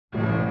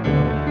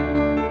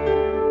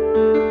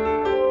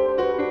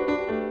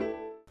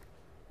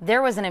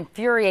There was an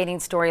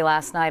infuriating story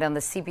last night on the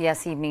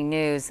CBS Evening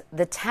News.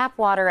 The tap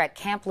water at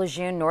Camp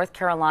Lejeune, North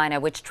Carolina,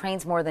 which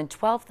trains more than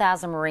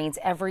 12,000 Marines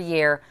every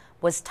year,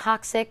 was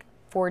toxic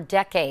for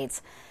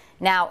decades.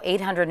 Now,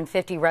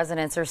 850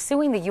 residents are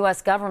suing the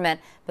U.S. government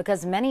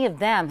because many of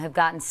them have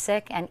gotten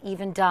sick and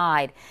even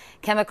died.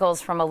 Chemicals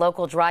from a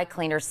local dry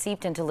cleaner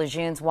seeped into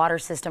Lejeune's water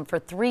system for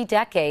 3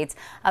 decades,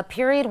 a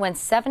period when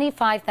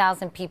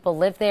 75,000 people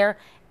lived there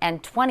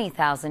and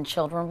 20,000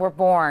 children were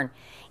born.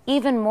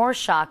 Even more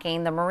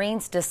shocking, the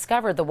Marines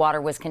discovered the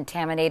water was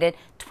contaminated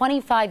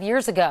 25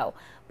 years ago,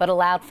 but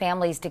allowed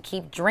families to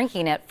keep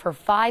drinking it for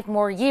 5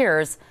 more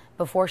years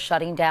before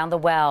shutting down the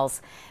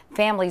wells.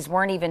 Families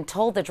weren't even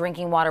told the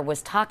drinking water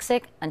was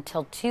toxic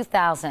until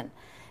 2000.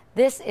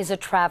 This is a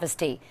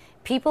travesty.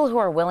 People who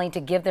are willing to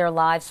give their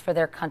lives for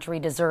their country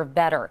deserve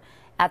better.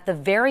 At the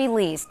very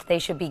least, they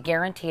should be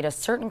guaranteed a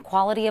certain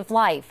quality of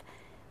life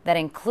that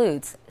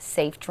includes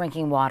safe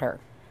drinking water.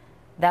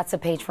 That's a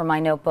page from my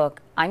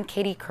notebook. I'm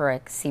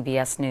Couric,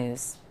 CBS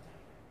News.